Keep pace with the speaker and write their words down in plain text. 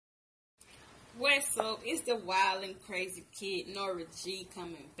What's up? It's the wild and crazy kid, Nora G,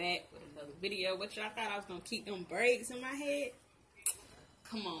 coming back with another video. What y'all thought I was gonna keep them braids in my head?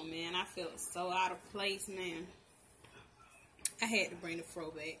 Come on, man. I felt so out of place, man. I had to bring the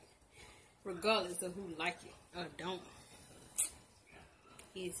fro back, regardless of who like it or don't.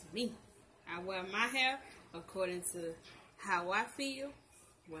 It's me. I wear my hair according to how I feel,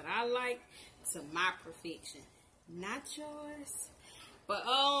 what I like, to my perfection, not yours. But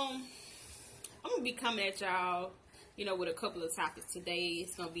I'm gonna be coming at y'all, with a couple of topics today.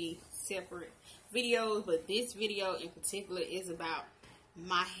 It's gonna be separate videos, but this video in particular is about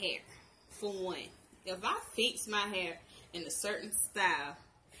my hair. For one, if I fix my hair in a certain style,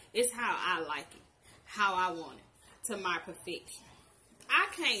 it's how I like it, how I want it, to my perfection. I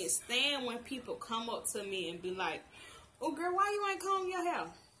can't stand when people come up to me and be like, "Oh girl, why you ain't comb your hair?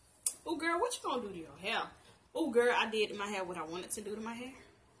 Oh girl, what you gonna do to your hair? Oh girl, I did to my hair what I wanted to do to my hair."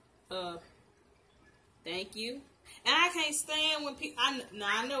 Thank you. And I can't stand when people,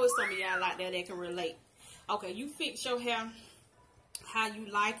 I know it's some of y'all out there that can relate. Okay, you fix your hair how you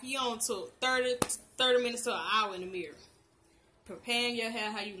like. You on to 30 minutes to an hour in the mirror, preparing your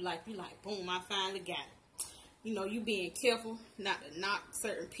hair how you like. You like, boom, I finally got it. You being careful not to knock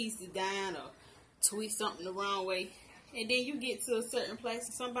certain pieces down or tweak something the wrong way. And then you get to a certain place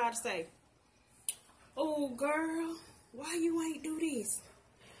and somebody say, "Oh girl, why you ain't do this?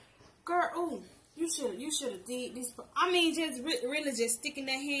 Girl, oh, you should have did this." I mean, just really just sticking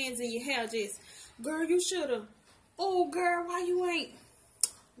their hands in your hair. Just, "Girl, you should have." "Oh girl, why you ain't?"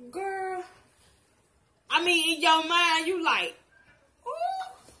 Girl. I mean, in your mind, you like,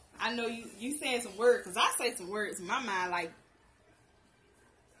 "Oh." I know you saying some words, because I say some words in my mind, like,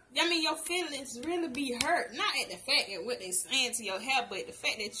 your feelings really be hurt. Not at the fact that what they saying to your hair, but the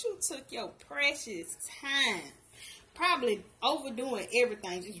fact that you took your precious time, probably overdoing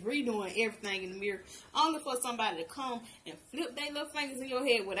everything, just redoing everything in the mirror, only for somebody to come and flip their little fingers in your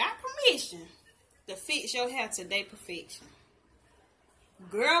head without permission to fix your hair to their perfection.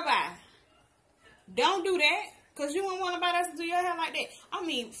 Girl, bye. Don't do that. Because you don't want nobody else to do your hair like that. I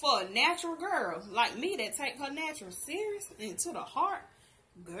mean, for a natural girl like me that take her natural serious and to the heart,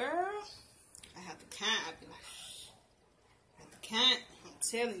 girl, I have to count. I be like, I have to count. I'm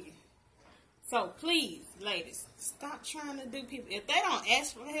telling you. So please, ladies, stop trying to do people. If they don't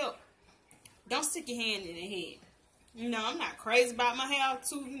ask for help, don't stick your hand in their head. I'm not crazy about my hair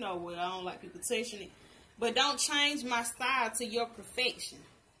too. Well, I don't like people touching it. But don't change my style to your perfection.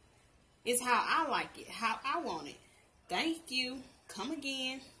 It's how I like it, how I want it. Thank you. Come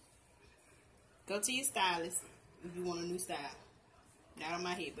again. Go to your stylist if you want a new style. Not on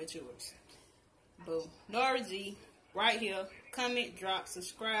my head, but yours. Boom. Nora G, right here. Comment, drop,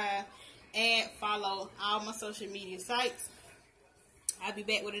 subscribe, and follow all my social media sites. I'll be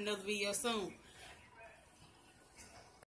back with another video soon.